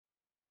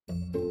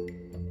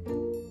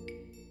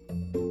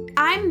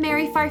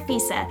Mary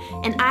Farfisa,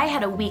 and I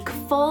had a week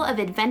full of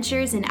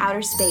adventures in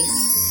outer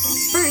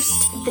space.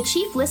 First, the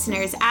chief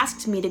listeners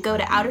asked me to go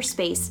to outer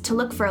space to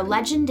look for a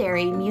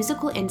legendary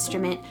musical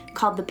instrument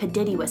called the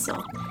Padiddy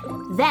Whistle.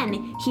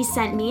 Then, he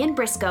sent me and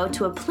Briscoe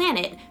to a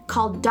planet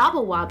called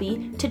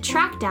Daubawabie to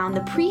track down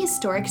the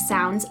prehistoric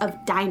sounds of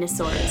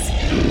dinosaurs.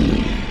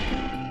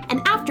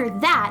 And after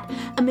that,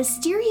 a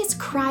mysterious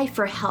cry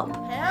for help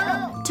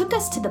took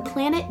us to the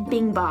planet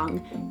Bing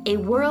Bong, a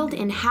world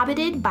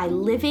inhabited by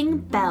living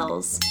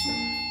bells.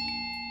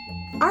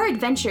 Our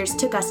adventures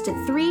took us to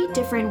 3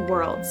 different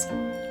worlds,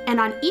 and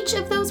on each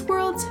of those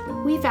worlds,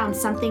 we found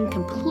something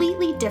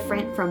completely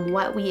different from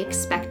what we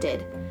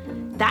expected.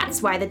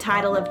 That's why the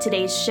title of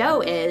today's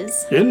show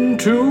is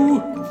Into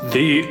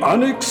the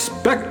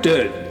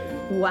Unexpected.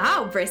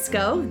 Wow,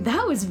 Briscoe,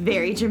 that was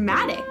very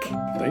dramatic.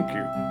 Thank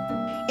you.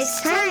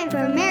 It's time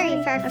for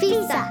Mary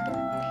Farfisa.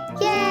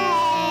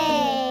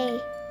 Yay!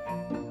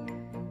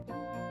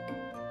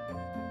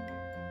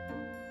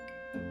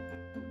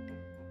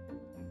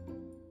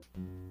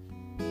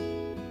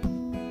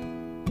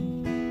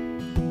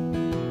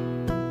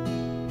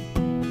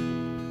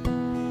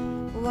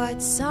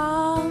 What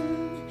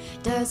song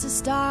does a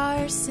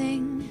star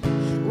sing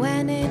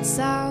when it's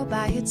all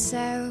by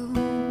itself?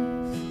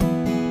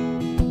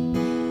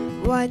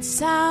 What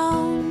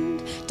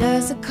sound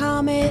does a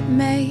comet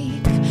make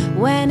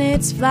when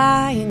it's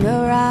flying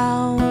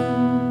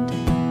around?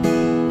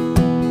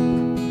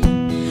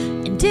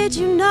 And did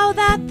you know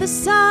that the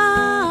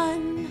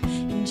sun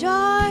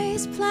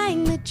enjoys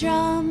playing the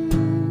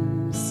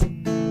drums?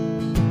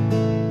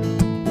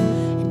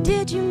 And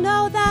did you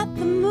know that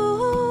the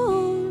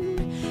moon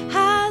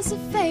has a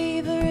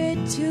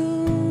favorite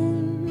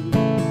tune?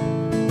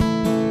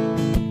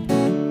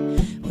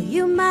 Well,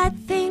 you might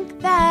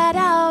think that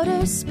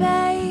outer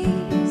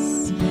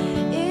space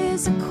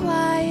is a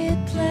quiet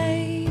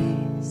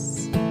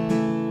place,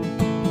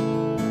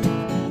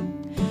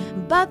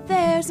 but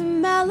there's a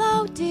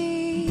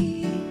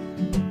melody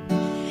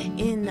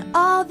in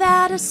all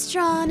that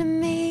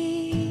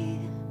astronomy.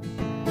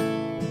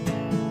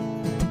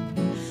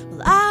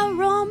 Well, I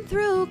roam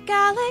through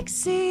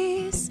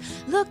galaxies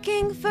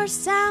looking for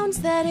sounds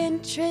that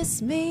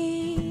interest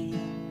me.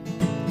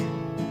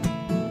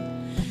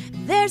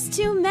 There's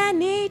too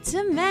many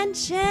to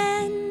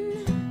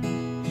mention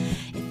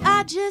if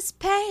I just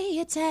pay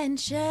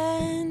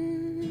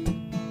attention.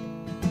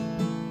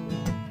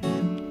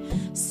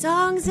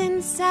 Songs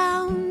and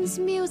sounds,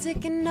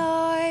 music and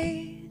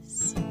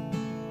noise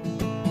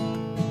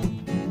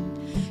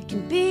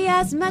can be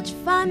as much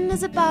fun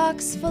as a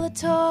box full of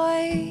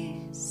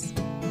toys.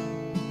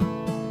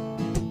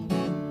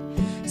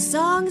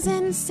 Songs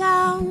and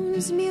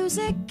sounds,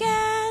 music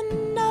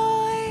and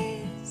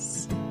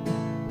noise,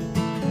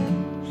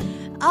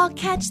 I'll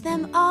catch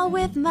them all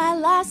with my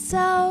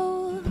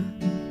lasso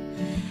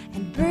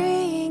and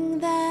bring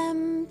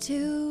them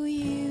to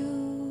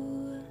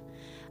you.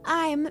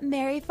 I'm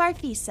Mary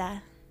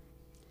Farfisa.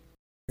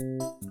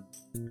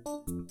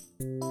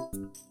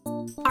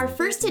 Our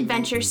first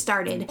adventure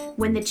started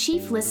when the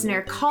chief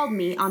listener called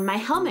me on my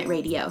helmet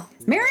radio.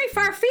 Mary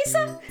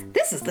Farfisa,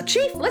 this is the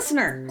chief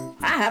listener.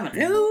 I have a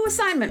new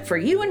assignment for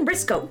you and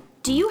Briscoe.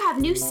 Do you have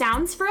new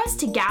sounds for us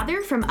to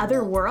gather from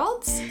other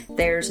worlds?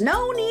 There's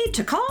no need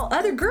to call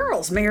other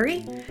girls,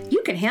 Mary.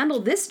 You can handle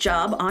this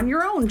job on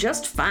your own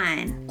just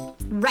fine.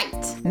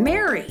 Right.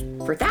 Mary,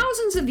 for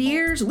thousands of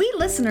years, we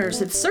listeners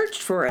have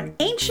searched for an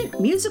ancient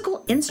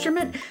musical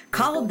instrument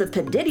called the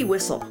Padiddy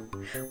Whistle.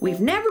 We've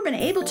never been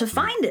able to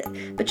find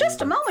it, but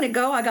just a moment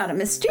ago I got a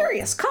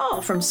mysterious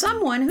call from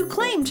someone who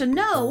claimed to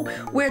know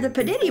where the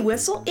Padiddy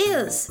Whistle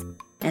is.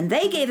 And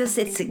they gave us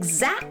its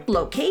exact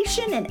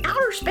location in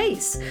outer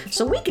space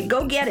so we could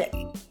go get it.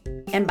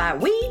 And by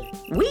we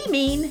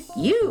mean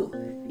you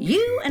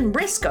and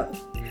Briscoe.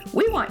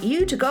 We want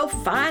you to go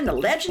find the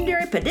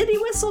legendary Padiddy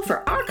Whistle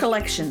for our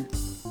collection.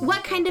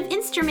 What kind of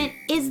instrument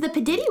is the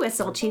Padiddy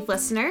Whistle, chief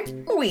listener?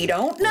 We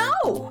don't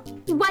know.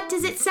 What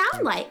does it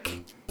sound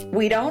like?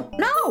 We don't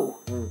know.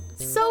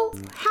 So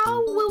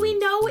how will we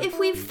know if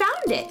we've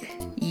found it?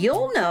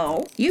 You'll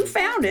know you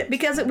found it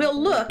because it will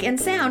look and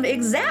sound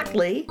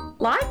exactly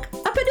like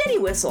a Padiddy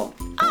Whistle.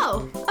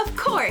 Oh, of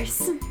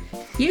course.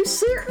 You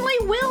certainly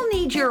will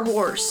need your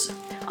horse.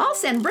 I'll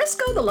send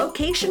Briscoe the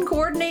location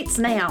coordinates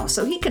now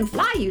so he can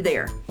fly you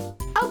there.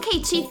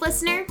 Okay, chief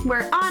listener,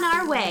 we're on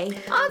our way.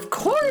 Of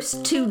course,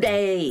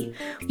 today.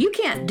 You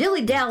can't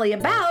dilly-dally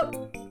about.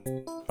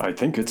 I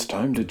think it's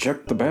time to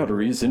check the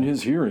batteries in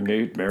his hearing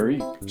aid,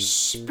 Mary.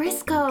 Shh,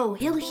 Briscoe,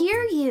 he'll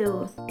hear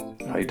you.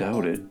 I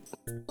doubt it.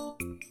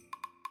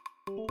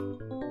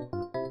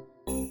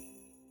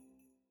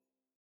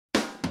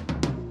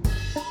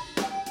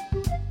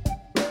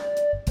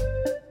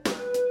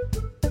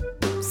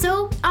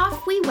 So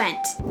off we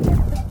went.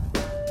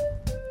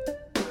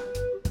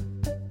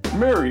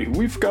 Mary,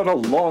 we've got a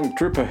long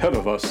trip ahead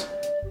of us.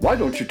 Why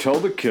don't you tell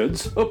the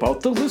kids about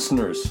the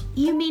listeners?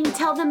 You mean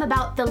tell them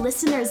about the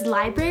listeners'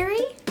 library?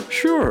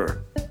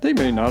 Sure. They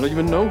may not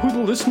even know who the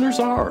listeners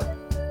are.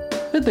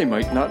 and they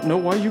might not know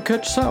why you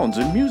catch sounds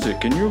and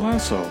music in your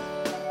lasso.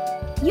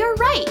 You're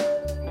right.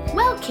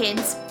 Well,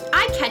 kids,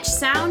 I catch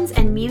sounds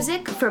and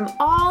music from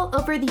all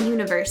over the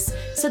universe,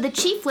 so the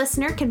chief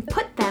listener can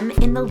put them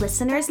in the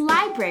listener's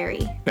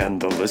library.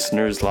 And the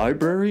listener's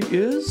library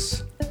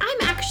is?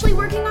 I'm actually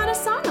working on a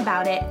song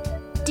about it.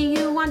 Do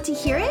you want to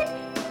hear it?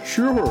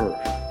 Sure.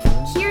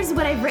 Here's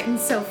what I've written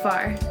so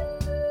far.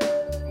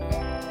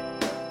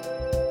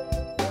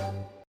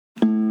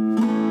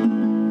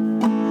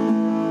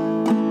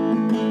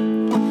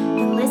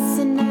 The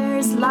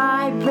listener's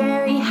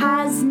library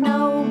has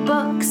no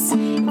books.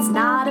 It's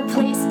not a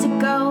place to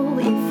go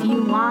if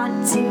you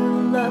want to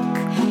look.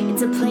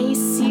 It's a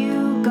place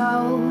you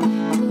go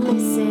to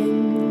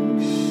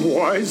listen.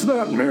 Why is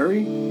that,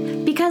 Mary?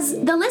 Because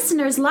the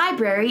listener's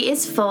library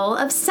is full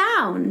of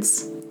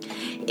sounds.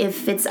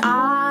 If it's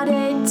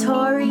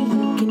auditory,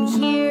 you can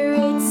hear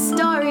its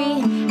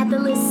story at the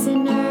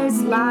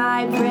listener's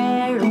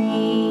library.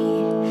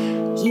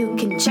 You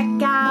can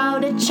check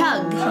out a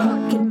chug,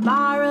 you can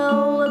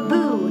borrow a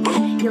boo.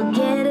 You'll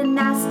get a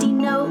nasty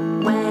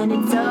note when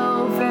it's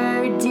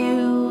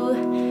overdue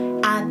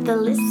at the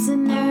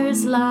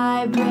listener's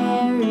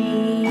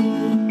library.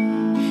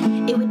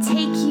 It would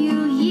take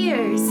you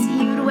years,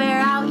 you'd wear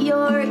out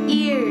your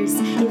ears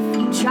if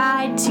you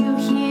tried to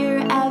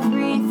hear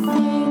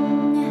everything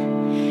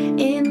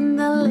in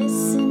the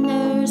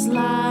listener's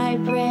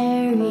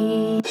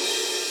library.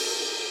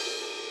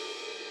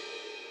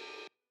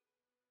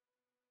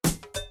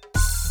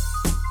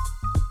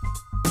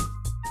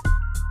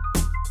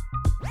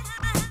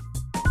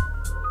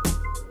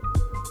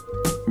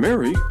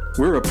 Mary,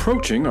 we're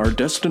approaching our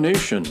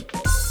destination.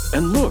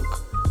 And look,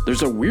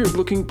 there's a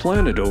weird-looking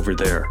planet over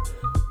there.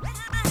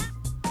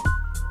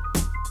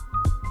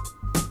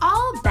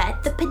 I'll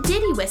bet the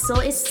Padiddy Whistle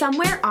is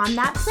somewhere on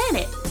that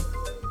planet.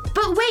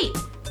 But wait,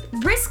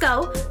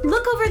 Briscoe,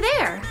 look over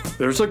there.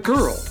 There's a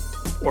girl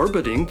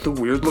orbiting the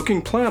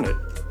weird-looking planet.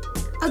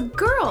 A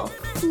girl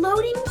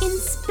floating in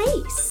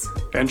space.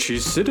 And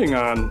she's sitting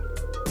on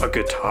a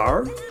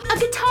guitar? A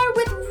guitar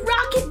with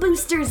rocket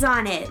boosters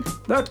on it.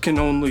 That can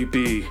only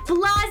be...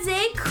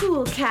 Blase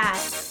Cool Cat.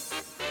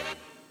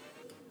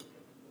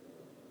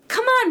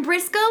 Come on,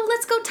 Briscoe,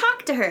 let's go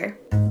talk to her.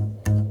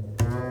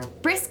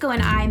 Briscoe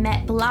and I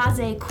met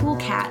Blase Cool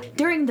Cat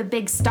during the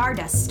big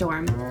Stardust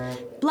storm.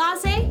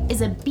 Blase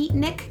is a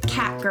beatnik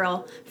cat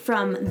girl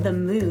from the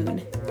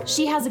moon.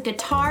 She has a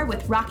guitar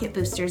with rocket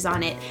boosters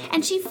on it,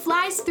 and she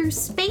flies through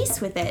space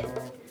with it.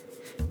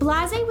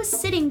 Blase was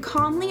sitting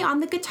calmly on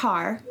the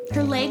guitar,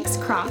 her legs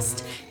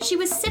crossed. She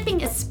was sipping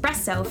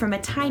espresso from a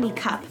tiny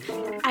cup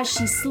as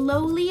she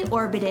slowly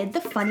orbited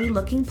the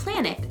funny-looking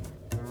planet.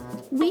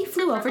 We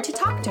flew over to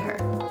talk to her.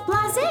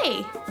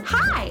 Blase,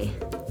 hi!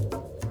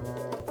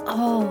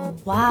 Oh,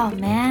 wow,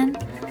 man.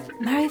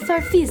 Mary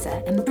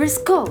Farfisa and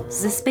Briscoe,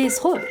 the space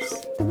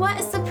horse. What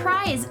a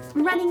surprise,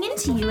 running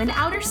into you in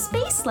outer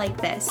space like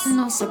this.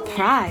 No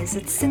surprise,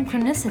 it's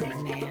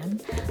synchronicity,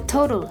 man.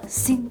 Total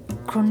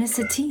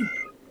synchronicity.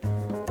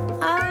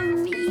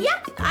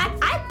 Yep,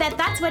 I bet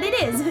that's what it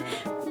is.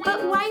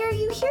 But why are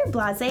you here,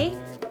 Blase?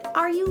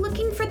 Are you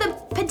looking for the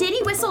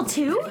Padiddy Whistle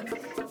too?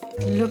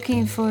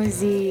 Looking for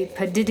the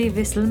Padiddy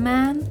Whistle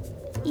man?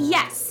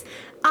 Yes.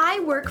 I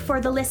work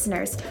for the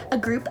Listeners, a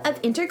group of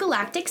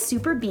intergalactic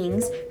super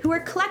beings who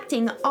are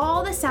collecting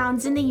all the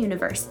sounds in the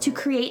universe to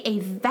create a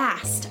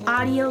vast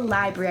audio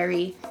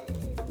library.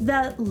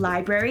 The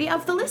Library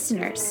of the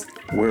Listeners.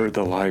 Where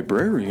the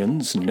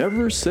librarians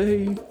never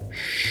say...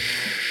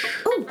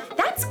 Oh,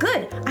 that's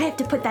good. I have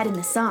to put that in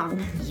the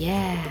song.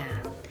 Yeah.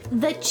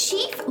 The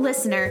chief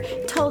listener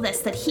told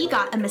us that he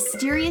got a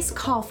mysterious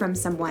call from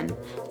someone.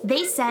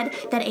 They said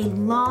that a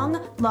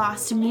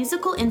long-lost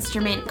musical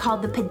instrument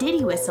called the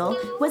Padiddy Whistle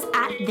was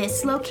at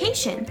this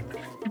location.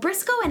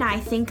 Briscoe and I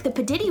think the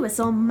Padiddy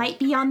Whistle might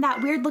be on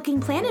that weird-looking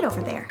planet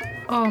over there.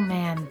 Oh,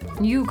 man,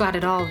 you got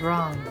it all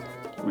wrong.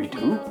 We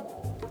do?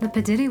 The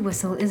Padiddy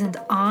Whistle isn't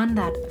on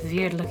that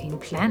weird-looking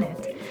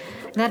planet.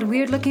 That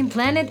weird-looking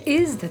planet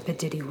is the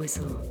Padiddy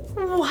Whistle.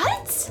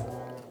 What?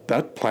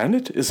 That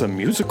planet is a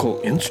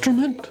musical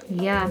instrument?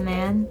 Yeah,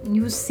 man.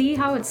 You see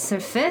how its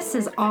surface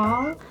is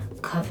all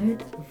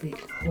covered with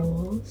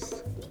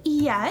holes?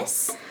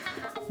 Yes.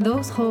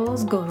 Those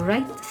holes go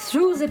right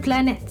through the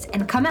planet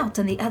and come out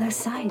on the other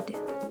side.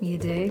 You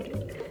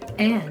dig?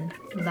 And,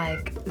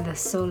 like, the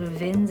solar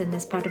winds in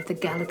this part of the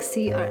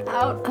galaxy are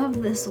out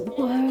of this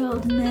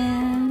world,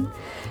 man.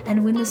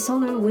 And when the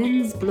solar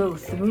winds blow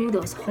through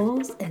those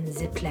holes in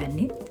the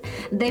planet,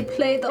 they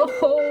play the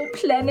whole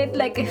planet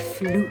like a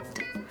flute.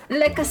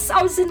 Like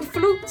 1,000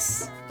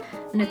 flutes.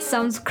 And it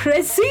sounds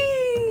crazy.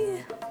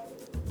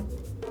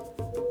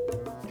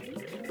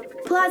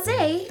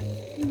 Blase,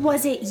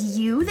 was it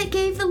you that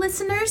gave the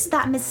listeners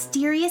that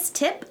mysterious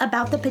tip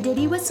about the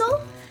Padiddy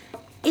Whistle?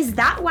 Is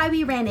that why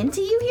we ran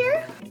into you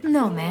here?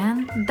 No,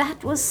 man.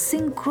 That was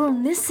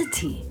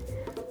synchronicity.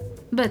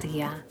 But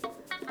yeah,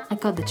 I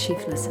called the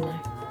chief listener.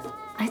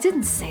 I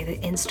didn't say the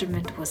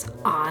instrument was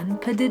on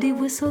Padiddy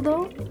Whistle,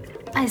 though.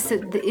 I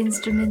said the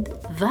instrument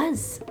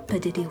was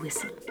Padiddy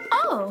Whistle.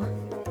 Oh, Oh.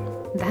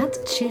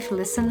 That chief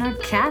listener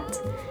cat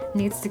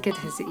needs to get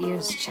his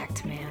ears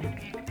checked, man.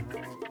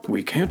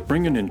 We can't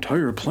bring an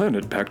entire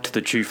planet back to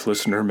the chief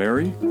listener,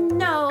 Mary.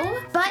 No,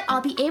 but I'll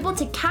be able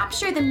to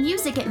capture the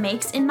music it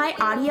makes in my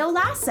audio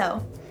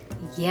lasso.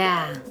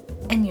 Yeah,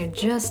 and you're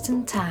just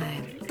in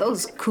time.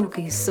 Those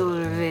kooky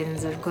solar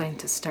winds are going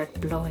to start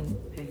blowing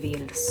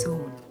real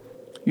soon.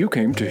 You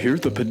came to hear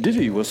the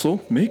Padiddy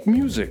whistle make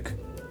music.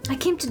 I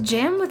came to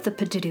jam with the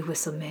Padiddy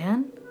whistle,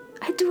 man.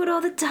 I do it all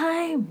the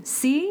time.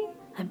 See?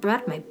 I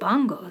brought my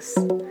bongos.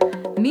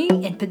 Me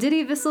and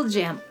Padiddy whistle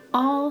jam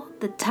all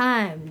the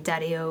time,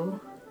 Daddy-o.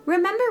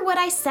 Remember what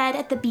I said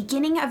at the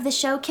beginning of the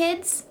show,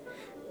 kids?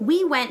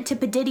 We went to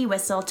Padiddy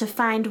Whistle to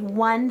find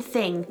one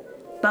thing,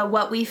 but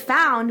what we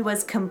found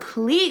was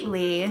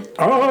completely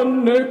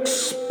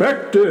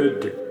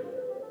unexpected.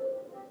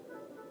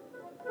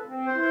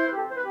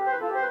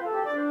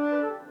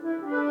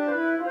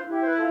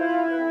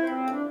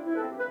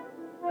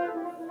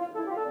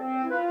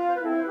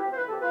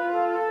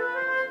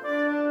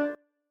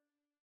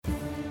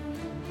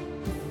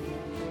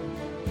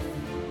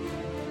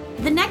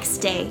 The next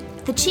day,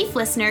 the chief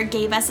listener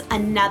gave us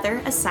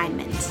another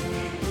assignment.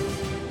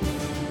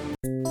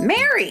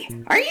 Mary,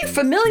 are you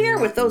familiar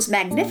with those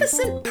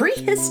magnificent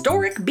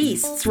prehistoric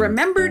beasts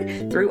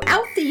remembered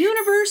throughout the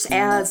universe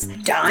as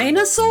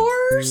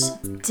dinosaurs?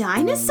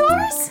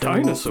 Dinosaurs?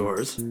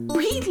 Dinosaurs?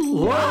 We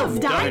love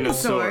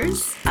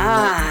dinosaurs.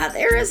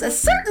 There is a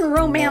certain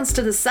romance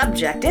to the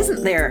subject,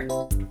 isn't there?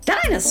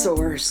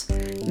 Dinosaurs.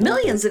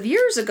 Millions of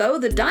years ago,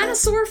 the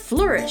dinosaur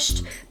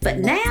flourished, but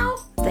now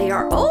they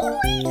are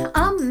only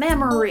a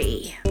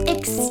memory.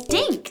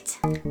 Extinct.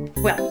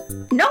 Well,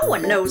 no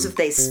one knows if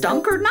they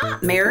stunk or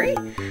not, Mary.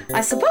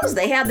 I suppose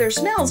they had their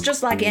smells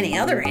just like any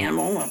other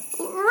animal.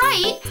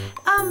 Right.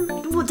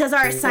 Well, does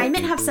our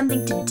assignment have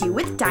something to do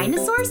with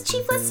dinosaurs,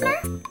 chief listener?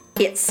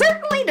 It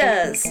certainly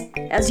does.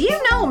 As you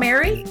know,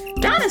 Mary,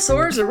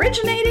 dinosaurs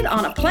originated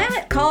on a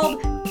planet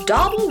called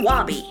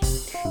Daubble-Wabi.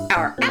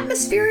 Our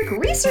atmospheric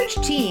research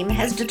team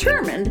has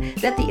determined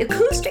that the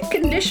acoustic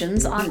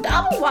conditions on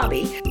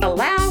Daubble-Wabi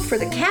allow for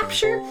the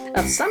capture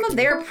of some of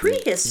their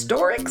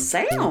prehistoric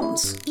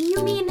sounds.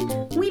 You mean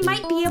we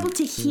might be able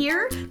to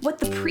hear what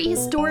the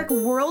prehistoric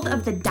world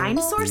of the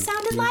dinosaurs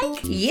sounded like?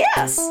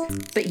 Yes,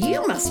 but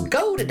you must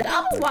go to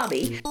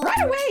Daubble-Wabi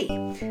right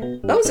away.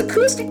 Those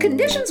acoustic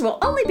conditions will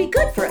only be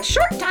good for a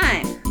short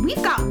time.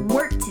 We've got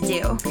work to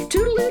do.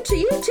 Toodaloo to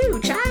you too,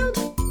 child.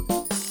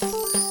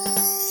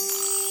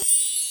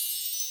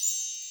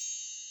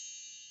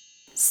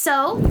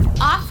 So,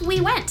 off we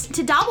went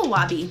to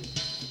Daubble-Wabi.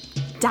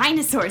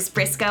 Dinosaurs,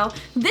 Briscoe.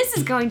 This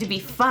is going to be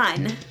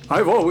fun.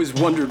 I've always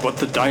wondered what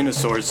the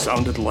dinosaurs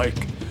sounded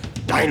like.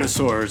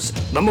 Dinosaurs,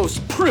 the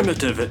most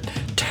primitive and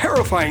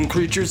terrifying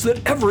creatures that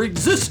ever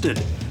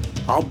existed.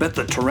 I'll bet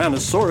the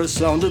Tyrannosaurus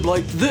sounded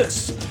like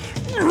this.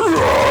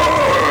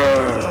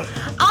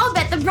 I'll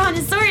bet the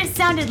Brontosaurus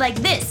sounded like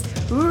this.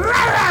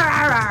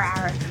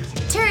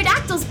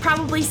 Pterodactyls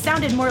probably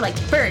sounded more like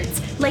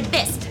birds, like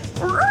this.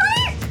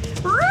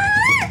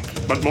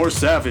 But more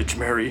savage,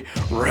 Mary.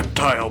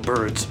 Reptile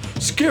birds,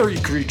 scary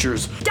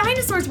creatures.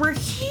 Dinosaurs were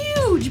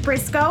huge,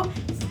 Briscoe.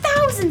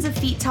 Thousands of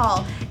feet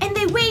tall, and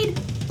they weighed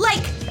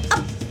like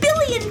 1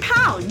 billion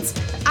pounds.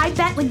 I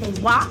bet when they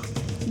walked,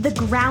 the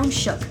ground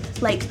shook,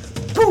 like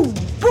boom,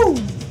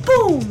 boom,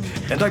 boom.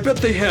 And I bet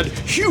they had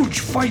huge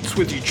fights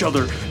with each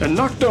other and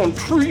knocked down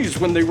trees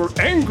when they were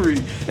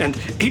angry and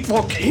ate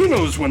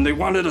volcanoes when they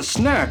wanted a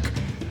snack.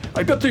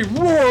 I bet they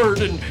roared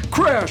and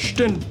crashed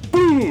and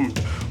boomed.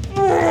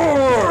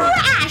 Roar!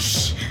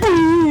 Crash!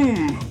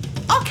 Boom!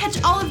 I'll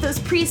catch all of those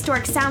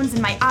prehistoric sounds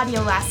in my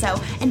audio lasso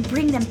and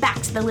bring them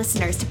back to the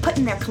listeners to put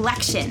in their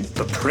collection.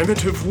 The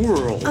primitive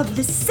world Of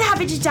the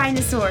savage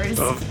dinosaurs.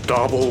 of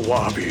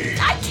Daubble-Wabi.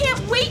 I can't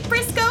wait,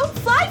 Briscoe!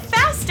 Fly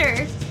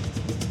faster!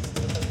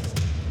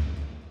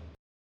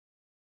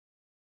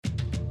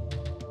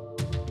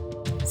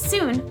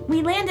 Soon,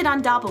 we landed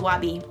on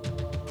Daubble-Wabi.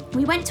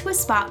 We went to a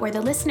spot where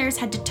the listeners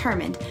had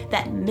determined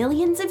that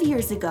millions of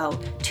years ago,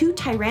 2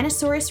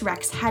 Tyrannosaurus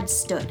Rex had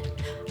stood.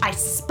 I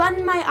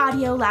spun my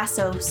audio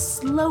lasso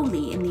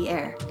slowly in the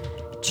air.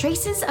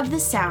 Traces of the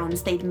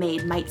sounds they'd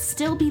made might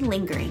still be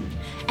lingering,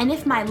 and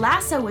if my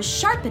lasso was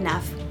sharp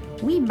enough,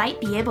 we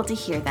might be able to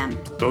hear them.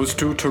 Those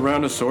 2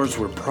 tyrannosaurs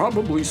were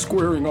probably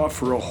squaring off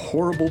for a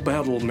horrible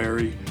battle,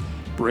 Mary.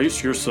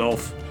 Brace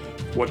yourself.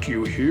 What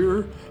you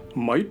hear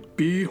might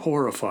be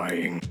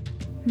horrifying.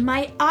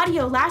 My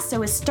audio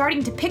lasso is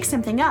starting to pick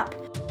something up.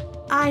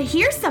 I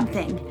hear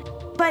something,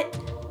 but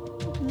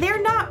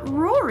they're not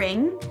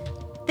roaring.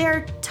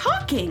 They're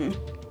talking.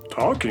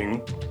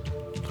 Talking?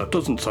 That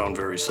doesn't sound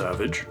very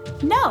savage.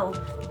 No,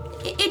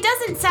 it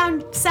doesn't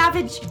sound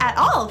savage at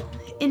all.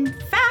 In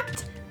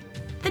fact,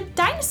 the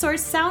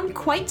dinosaurs sound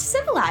quite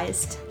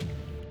civilized.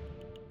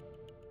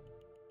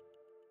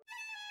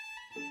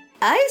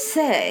 I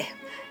say,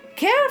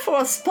 Care for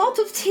a spot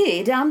of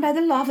tea down by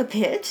the lava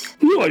pit?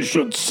 I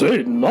should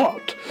say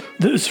not.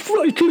 Those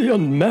frightfully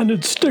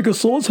unmannered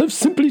stegosaurs have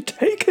simply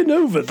taken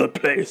over the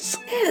place.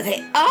 Oh,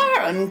 they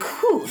are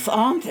uncouth,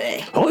 aren't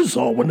they? I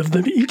saw one of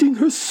them eating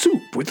her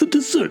soup with a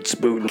dessert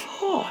spoon.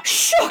 Oh,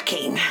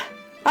 shocking!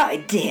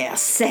 I dare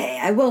say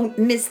I won't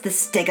miss the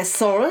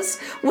Stegosaurus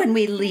when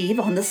we leave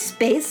on the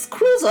space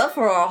cruiser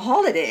for our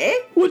holiday.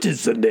 What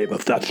is the name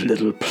of that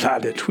little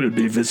planet we'll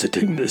be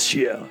visiting this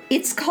year?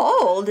 It's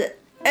called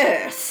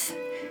Earth.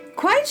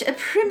 Quite a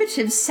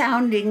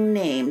primitive-sounding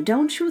name,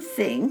 don't you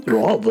think?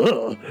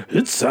 Rather.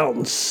 It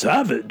sounds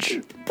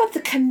savage. But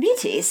the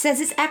committee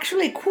says it's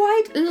actually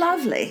quite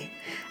lovely.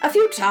 A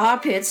few tar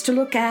pits to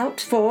look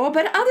out for,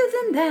 but other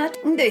than that,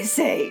 they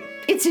say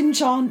it's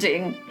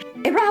enchanting.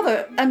 A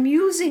rather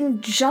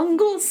amusing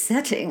jungle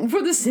setting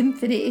for the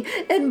symphony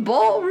and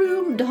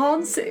ballroom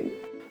dancing.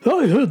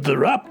 I heard the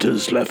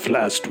Raptors left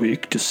last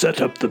week to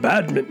set up the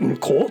badminton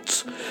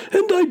courts,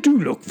 and I do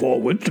look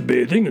forward to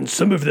bathing in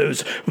some of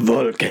those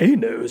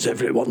volcanoes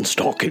everyone's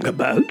talking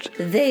about.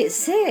 They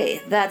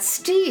say that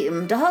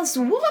steam does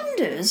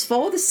wonders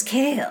for the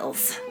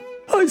scales.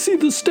 I see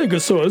the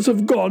stegosaurs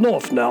have gone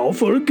off now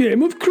for a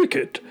game of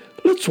cricket.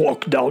 Let's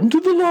walk down to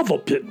the lava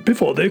pit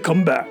before they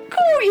come back.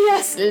 Oh,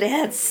 yes,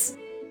 let's.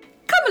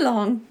 Come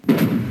along.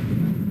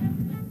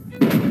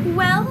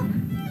 Well,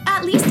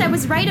 at least I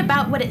was right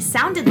about what it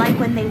sounded like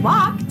when they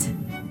walked.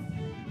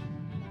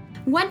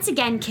 Once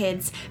again,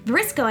 kids,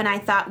 Briscoe and I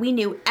thought we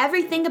knew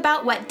everything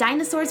about what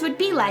dinosaurs would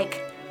be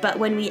like, but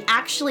when we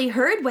actually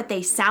heard what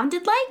they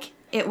sounded like,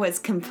 it was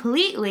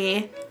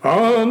completely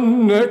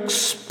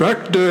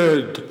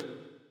unexpected.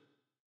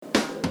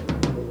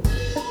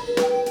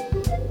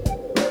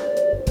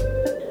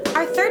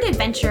 Our third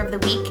adventure of the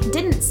week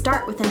didn't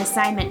start with an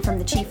assignment from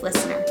the chief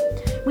listener.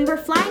 We were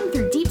flying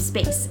through deep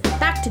space,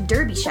 back to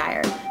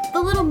Derbyshire, the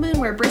little moon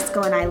where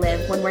Briscoe and I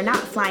live when we're not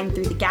flying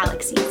through the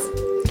galaxies.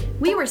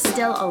 We were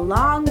still a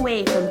long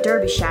way from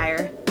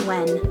Derbyshire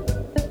when...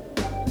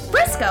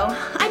 Briscoe,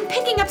 I'm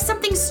picking up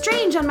something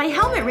strange on my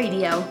helmet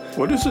radio.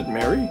 What is it,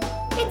 Mary?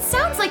 It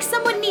sounds like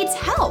someone needs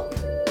help.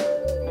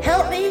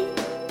 Help me?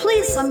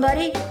 Please,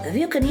 somebody. If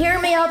you can hear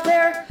me out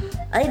there,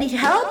 I need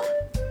help.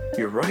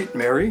 You're right,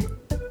 Mary.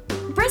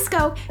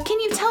 Briscoe, can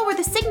you tell where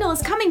the signal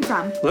is coming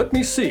from? Let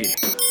me see.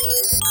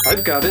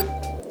 I've got it.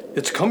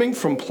 It's coming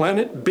from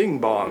planet Bing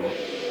Bong.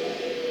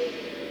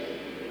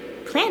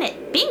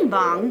 Planet Bing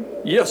Bong?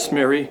 Yes,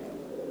 Mary.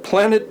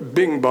 Planet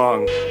Bing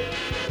Bong.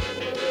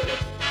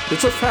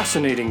 It's a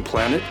fascinating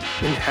planet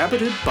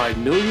inhabited by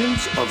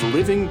millions of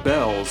living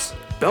bells.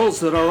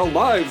 Bells that are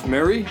alive,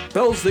 Mary.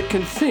 Bells that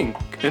can think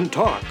and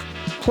talk.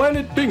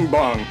 Planet Bing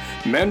Bong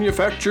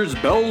manufactures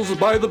bells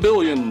by the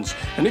billions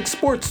and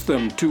exports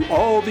them to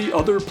all the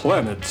other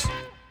planets.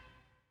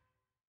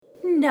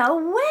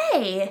 No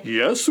way!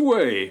 Yes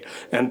way.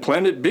 And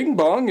Planet Bing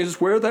Bong is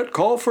where that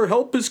call for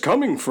help is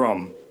coming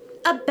from.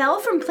 A bell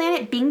from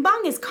Planet Bing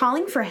Bong is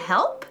calling for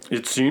help?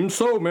 It seems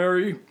so,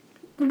 Mary.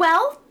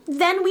 Well,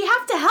 then we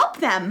have to help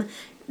them.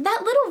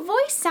 That little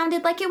voice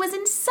sounded like it was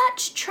in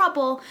such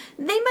trouble.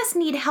 They must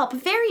need help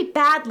very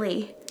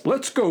badly.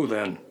 Let's go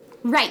then.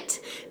 Right.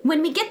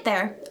 When we get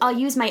there, I'll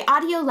use my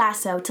audio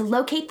lasso to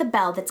locate the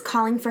bell that's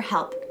calling for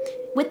help.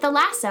 With the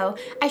lasso,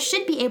 I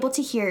should be able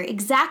to hear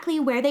exactly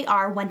where they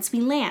are once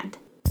we land.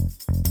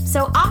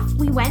 So off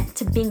we went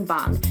to Bing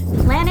Bong,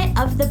 planet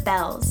of the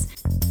bells.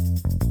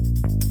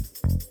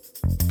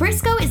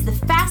 Briscoe is the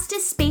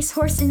fastest space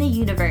horse in the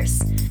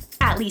universe.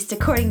 At least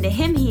according to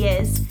him he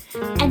is.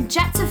 And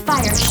jets of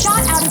fire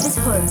shot out of his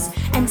hooves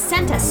and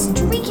sent us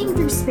streaking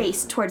through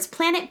space towards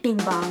planet Bing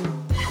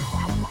Bong.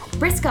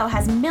 Briscoe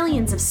has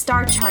millions of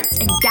star charts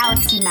and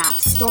galaxy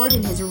maps stored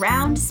in his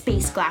round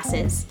space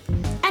glasses.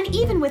 And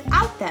even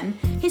without them,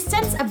 his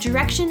sense of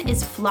direction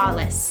is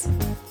flawless.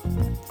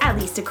 At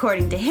least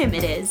according to him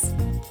it is.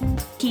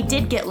 He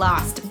did get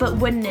lost, but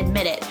wouldn't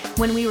admit it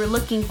when we were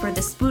looking for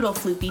the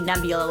Spoodlefloopy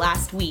Nebula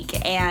last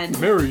week, and...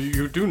 Mary,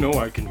 you do know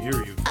I can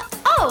hear you.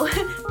 Oh,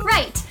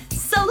 right.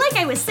 So like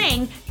I was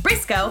saying,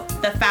 Briscoe,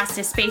 the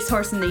fastest space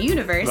horse in the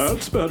universe...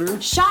 That's better.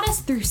 ...shot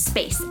us through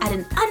space at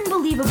an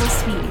unbelievable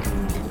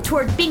speed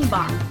toward Bing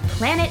Bong,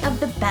 planet of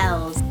the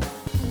bells.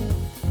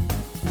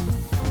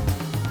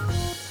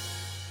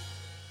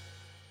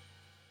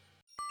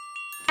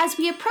 As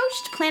we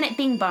approached planet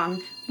Bing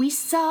Bong, we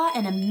saw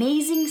an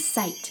amazing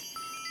sight.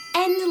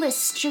 Endless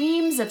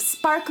streams of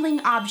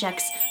sparkling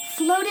objects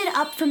floated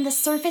up from the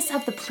surface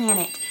of the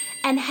planet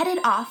and headed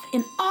off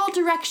in all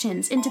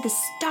directions into the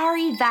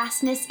starry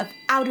vastness of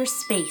outer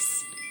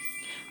space.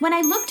 When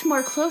I looked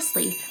more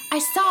closely, I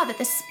saw that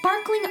the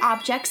sparkling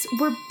objects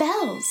were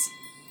bells.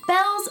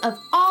 Bells of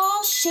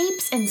all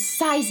shapes and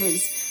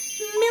sizes.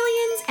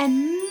 Millions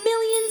and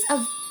millions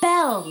of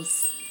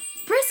bells.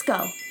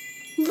 Briscoe,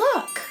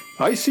 look.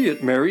 I see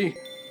it, Mary.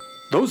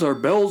 Those are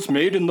bells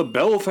made in the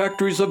bell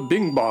factories of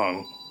Bing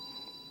Bong.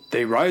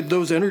 They ride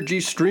those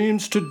energy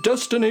streams to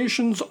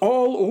destinations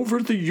all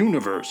over the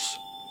universe.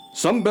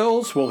 Some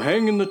bells will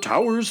hang in the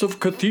towers of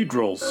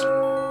cathedrals.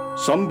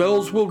 Some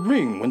bells will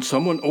ring when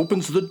someone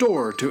opens the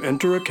door to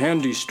enter a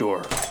candy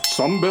store.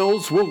 Some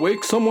bells will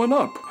wake someone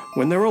up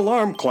when their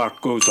alarm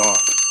clock goes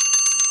off.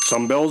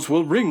 Some bells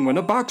will ring when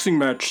a boxing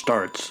match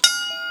starts.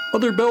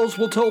 Other bells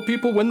will tell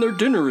people when their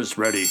dinner is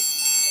ready.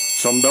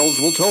 Some bells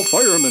will tell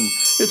firemen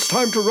it's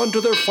time to run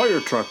to their fire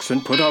trucks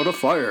and put out a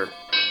fire.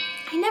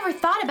 I never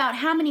thought about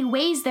how many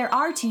ways there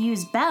are to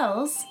use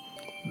bells.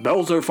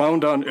 Bells are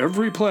found on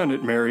every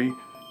planet, Mary.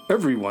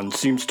 Everyone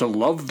seems to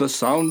love the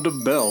sound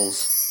of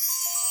bells.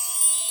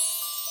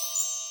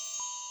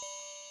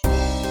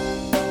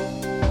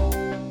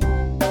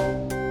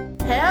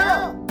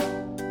 Help!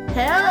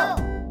 Help!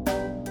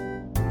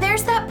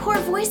 There's that poor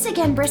voice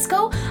again,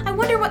 Briscoe. I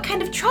wonder what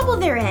kind of trouble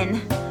they're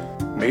in.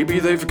 Maybe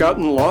they've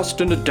gotten lost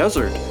in a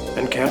desert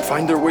and can't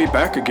find their way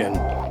back again.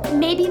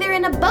 Maybe they're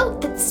in a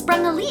boat that's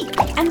sprung a leak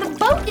and the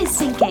boat is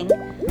sinking.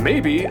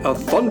 Maybe a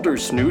thunder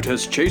snoot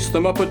has chased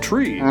them up a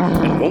tree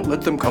and won't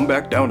let them come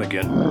back down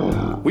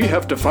again. We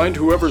have to find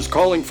whoever's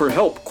calling for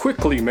help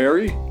quickly,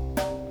 Mary.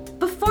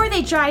 Before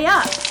they dry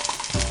up.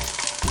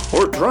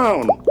 Or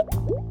drown.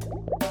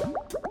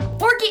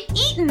 Or get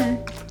eaten.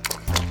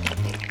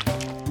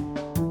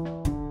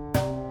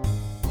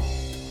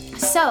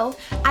 So,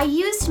 I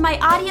used my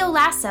audio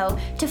lasso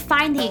to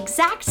find the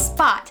exact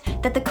spot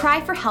that the cry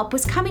for help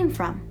was coming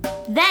from.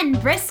 Then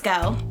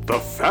Briscoe, the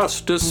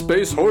fastest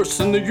space horse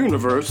in the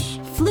universe,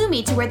 flew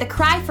me to where the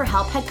cry for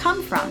help had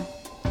come from.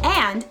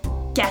 And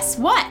guess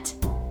what?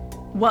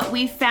 What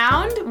we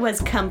found was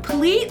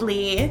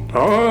completely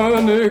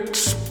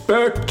unexpected.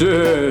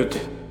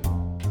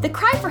 The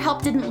cry for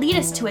help didn't lead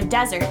us to a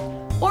desert,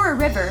 or a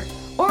river,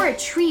 or a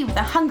tree with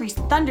a hungry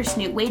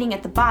thundersnoot waiting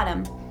at the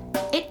bottom.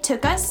 It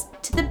took us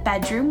to the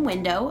bedroom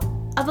window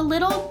of a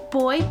little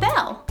boy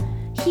Bell.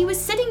 He was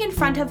sitting in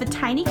front of a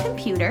tiny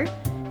computer,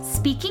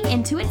 speaking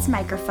into its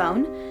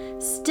microphone,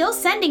 still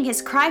sending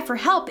his cry for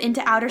help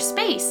into outer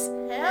space.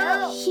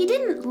 Help! He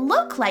didn't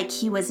look like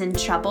he was in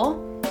trouble,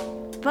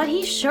 but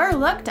he sure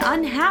looked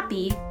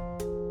unhappy.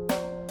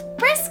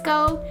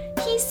 Briscoe,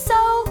 he's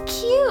so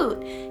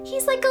cute.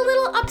 He's like a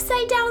little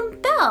upside down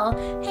bell,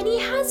 and he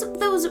has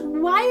those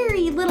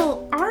wiry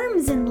little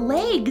arms and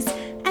legs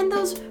and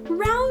those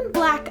round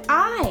black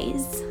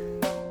eyes.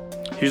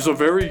 He's a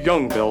very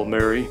young bell,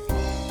 Mary.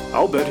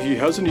 I'll bet he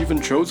hasn't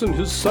even chosen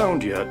his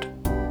sound yet.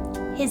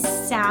 His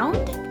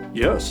sound?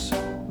 Yes,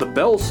 the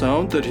bell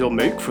sound that he'll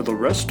make for the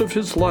rest of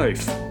his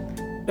life.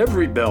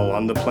 Every bell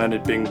on the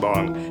planet Bing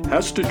Bong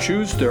has to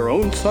choose their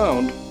own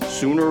sound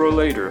sooner or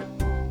later.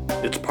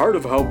 It's part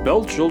of how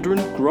bell children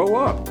grow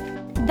up.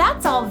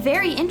 That's all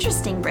very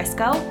interesting,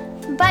 Briscoe.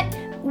 But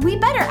we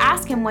better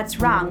ask him what's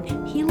wrong.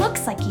 He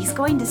looks like he's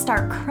going to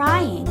start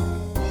crying.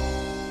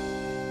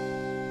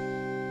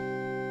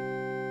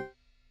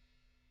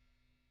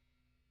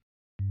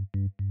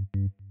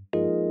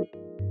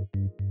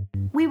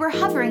 We were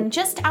hovering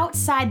just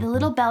outside the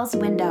little bell's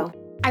window.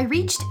 I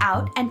reached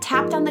out and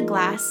tapped on the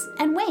glass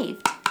and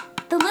waved.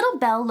 The little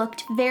bell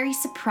looked very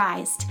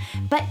surprised,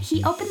 but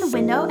he opened the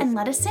window and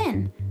let us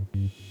in.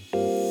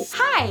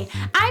 Hi,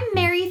 I'm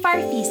Mary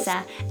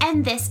Farfisa,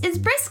 and this is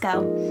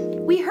Briscoe.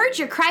 We heard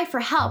your cry for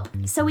help,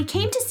 so we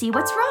came to see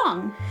what's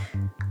wrong.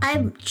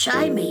 I'm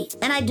Chimey,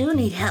 and I do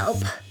need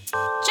help.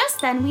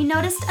 Just then, we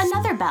noticed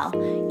another bell,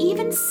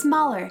 even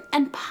smaller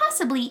and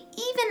possibly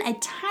even a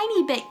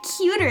tiny bit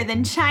cuter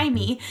than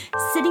Chimey,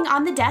 sitting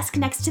on the desk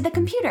next to the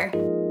computer.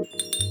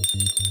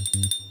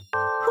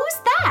 Who's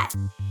that?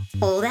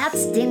 Oh,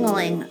 that's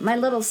Dingling, my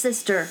little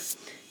sister.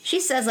 She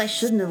says I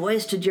shouldn't have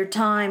wasted your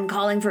time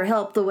calling for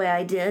help the way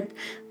I did,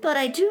 but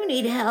I do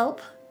need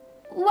help.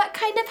 What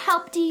kind of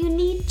help do you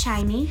need,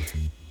 Chimey?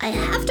 I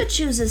have to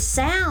choose a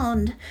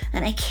sound,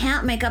 and I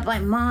can't make up my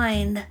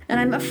mind, and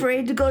I'm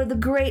afraid to go to the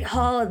Great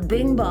Hall of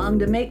Bing Bong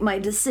to make my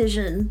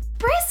decision.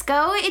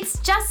 Briscoe, it's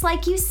just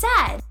like you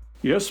said.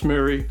 Yes,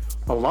 Mary,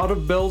 a lot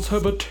of bells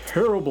have a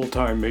terrible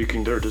time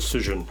making their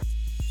decision.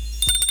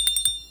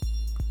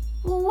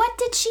 What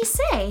did she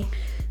say?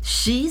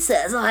 She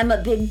says I'm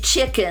a big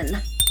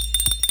chicken.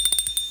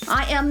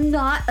 I am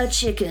not a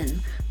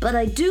chicken, but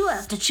I do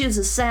have to choose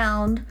a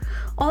sound.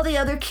 All the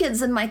other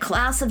kids in my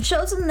class have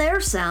chosen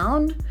their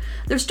sound.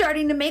 They're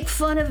starting to make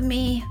fun of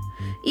me.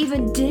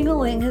 Even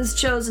Dingling has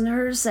chosen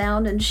her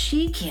sound, and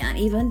she can't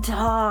even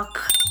talk.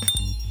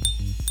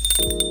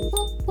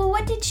 Well,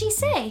 what did she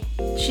say?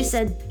 She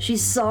said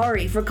she's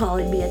sorry for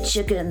calling me a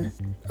chicken.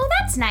 Oh,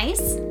 that's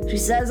nice. She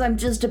says I'm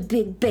just a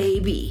big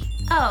baby.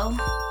 Oh,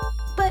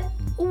 but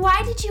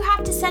why did you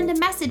have to send a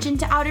message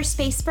into outer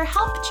space for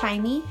help,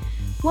 Chimey?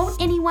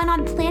 Won't anyone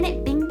on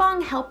planet Bing Bong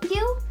help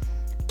you?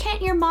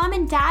 Can't your mom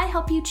and dad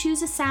help you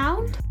choose a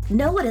sound?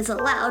 No one is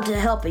allowed to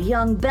help a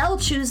young bell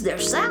choose their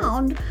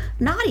sound,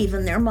 not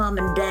even their mom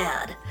and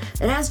dad.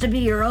 It has to be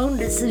your own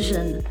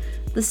decision.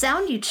 The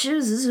sound you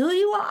choose is who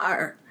you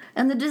are,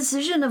 and the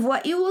decision of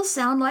what you will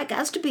sound like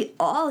has to be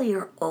all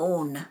your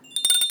own.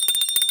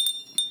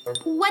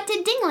 What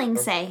did Dingling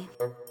say?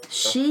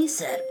 She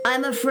said,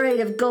 I'm afraid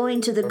of going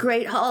to the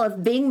Great Hall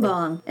of Bing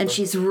Bong, and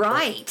she's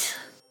right.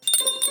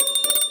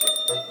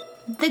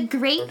 The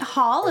Great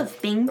Hall of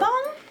Bing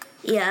Bong?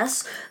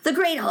 Yes, the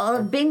Great Hall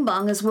of Bing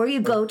Bong is where you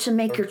go to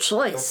make your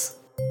choice.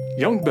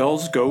 Young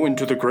bells go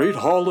into the Great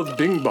Hall of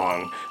Bing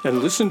Bong and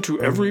listen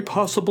to every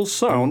possible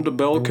sound a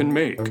bell can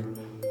make.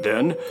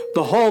 Then,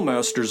 the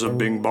Hallmasters of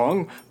Bing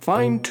Bong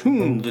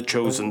fine-tune the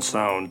chosen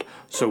sound,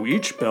 so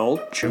each bell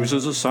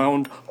chooses a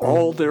sound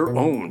all their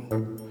own.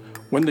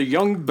 When the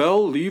young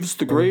bell leaves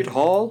the Great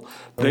Hall,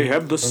 they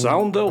have the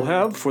sound they'll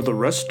have for the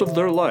rest of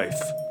their life.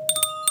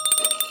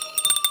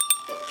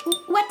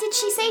 What did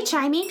she say,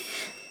 Chimey?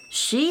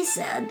 She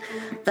said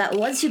that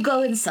once you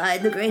go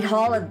inside the Great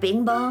Hall of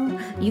Bing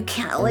Bong, you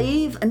can't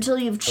leave until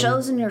you've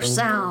chosen your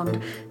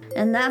sound.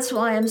 And that's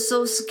why I'm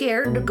so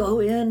scared to go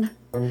in.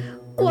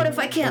 What if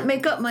I can't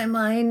make up my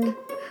mind?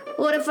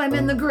 What if I'm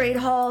in the Great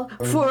Hall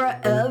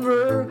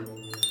forever?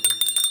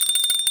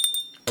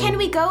 Can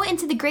we go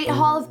into the Great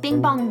Hall of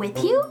Bing Bong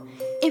with you?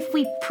 If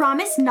we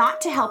promise not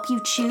to help you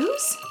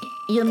choose?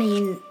 You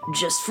mean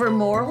just for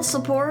moral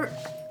support?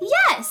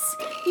 Yes!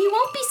 You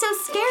won't be so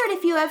scared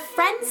if you have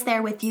friends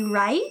there with you,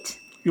 right?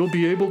 You'll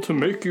be able to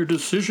make your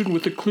decision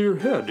with a clear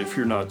head if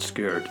you're not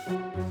scared.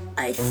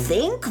 I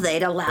think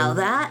they'd allow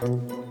that.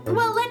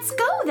 Well, let's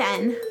go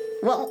then.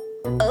 Well,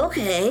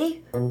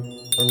 okay.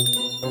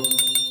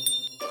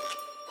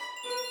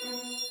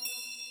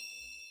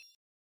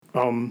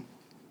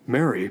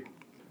 Mary,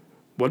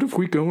 what if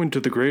we go into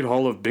the Great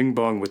Hall of Bing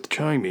Bong with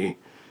Chimey,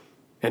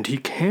 and he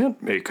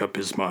can't make up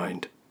his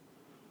mind?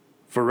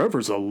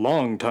 Forever's a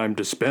long time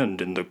to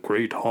spend in the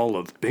Great Hall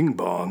of Bing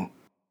Bong.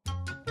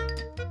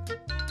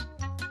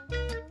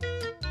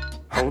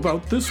 How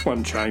about this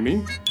one,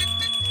 Chimey?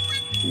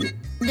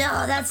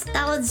 No, that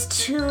one's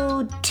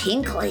too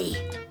tinkly.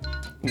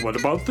 What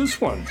about this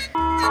one?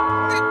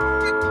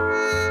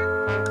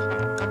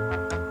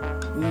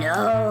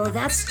 No,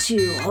 that's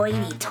too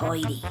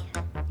hoity-toity.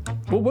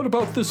 Well, what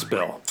about this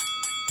bell?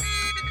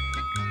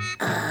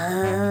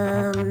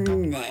 Nah.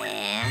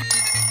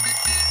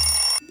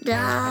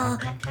 No,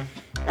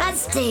 that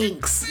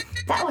stinks.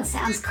 That one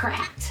sounds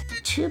cracked.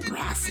 Too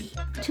brassy,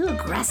 too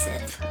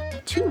aggressive,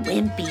 too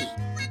wimpy.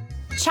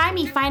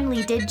 Chimey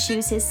finally did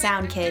choose his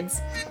sound,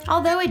 kids,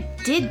 although it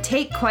did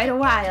take quite a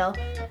while.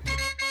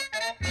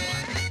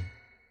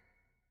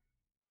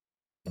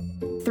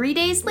 3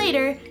 days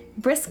later,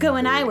 Briscoe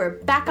and I were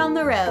back on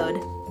the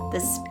road. The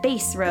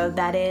space road,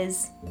 that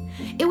is.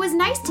 It was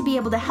nice to be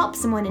able to help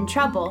someone in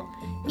trouble,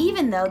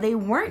 even though they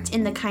weren't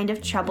in the kind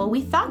of trouble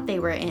we thought they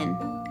were in.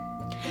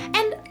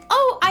 And,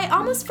 oh, I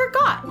almost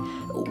forgot.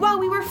 While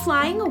we were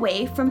flying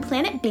away from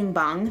Planet Bing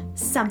Bong,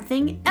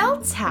 something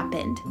else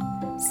happened.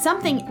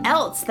 Something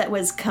else that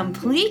was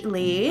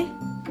completely...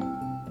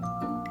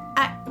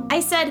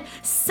 I said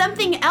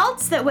something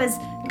else that was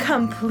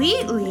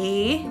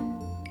completely...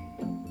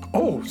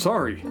 Oh,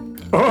 sorry.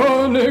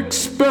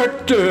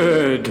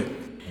 Unexpected!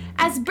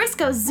 As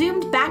Briscoe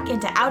zoomed back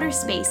into outer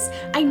space,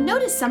 I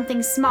noticed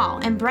something small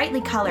and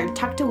brightly colored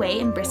tucked away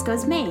in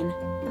Briscoe's mane.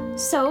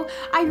 So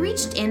I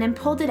reached in and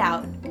pulled it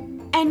out.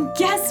 And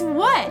guess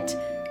what?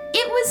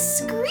 It was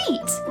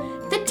Screet,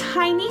 the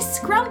tiny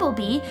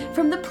scrumblebee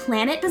from the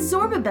planet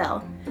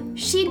Bezorbabel.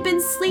 She'd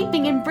been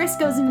sleeping in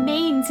Briscoe's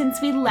mane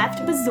since we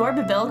left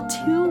Bezorbabel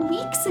 2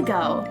 weeks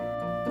ago.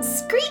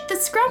 Screet the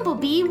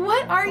scrumblebee,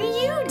 what are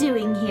you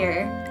doing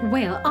here?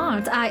 Well,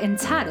 aren't I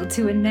entitled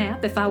to a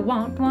nap if I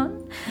want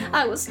one?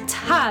 I was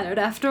tired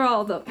after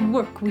all the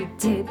work we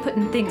did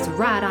putting things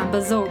right on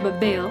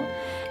Bezorbabel.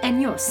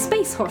 And your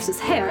space horse's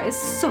hair is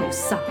so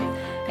soft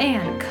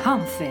and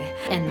comfy.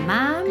 And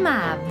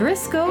my,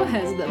 Briscoe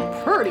has the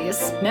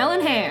prettiest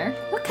smelling hair.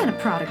 What kind of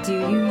product do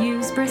you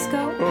use,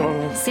 Briscoe?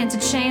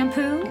 Scented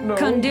shampoo? No.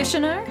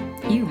 Conditioner?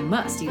 You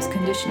must use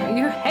conditioner.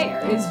 Your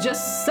hair is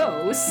just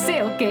so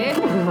silky.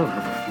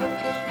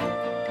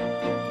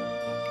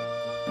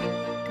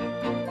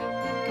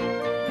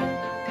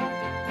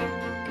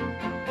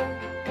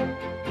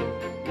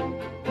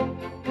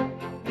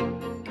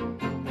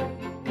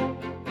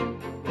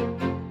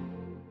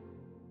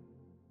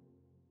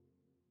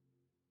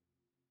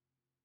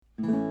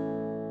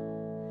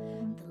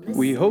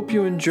 We hope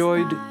you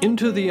enjoyed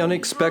Into the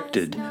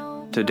Unexpected,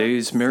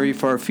 today's Mary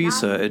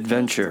Farfisa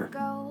adventure.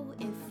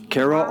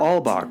 Kara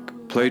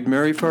Albach played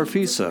Mary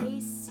Farfisa.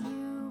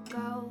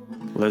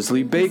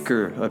 Leslie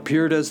Baker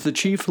appeared as the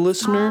chief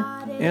listener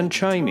and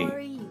Chimey.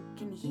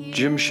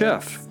 Jim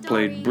Sheff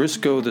played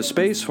Briscoe the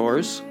Space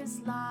Horse.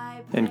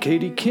 And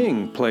Katie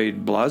King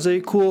played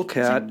Blase Cool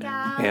Cat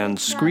and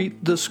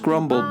Screet the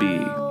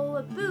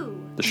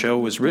Scrumblebee. The show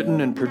was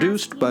written and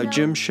produced by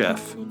Jim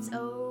Sheff.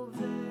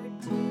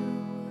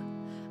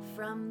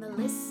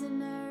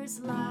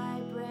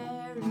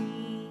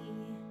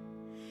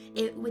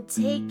 It would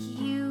take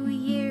you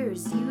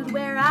years, you'd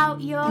wear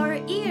out your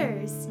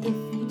ears if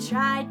you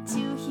tried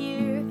to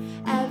hear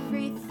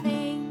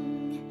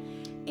everything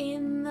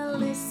in the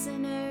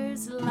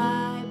listener's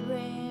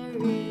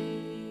library.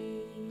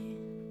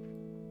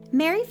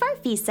 Mary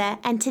Farfisa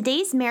and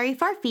today's Mary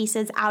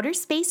Farfisa's Outer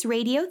Space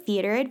Radio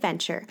Theater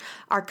Adventure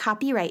are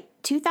copyright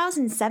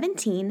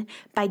 2017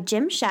 by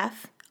Jim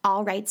Sheff,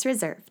 all rights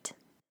reserved.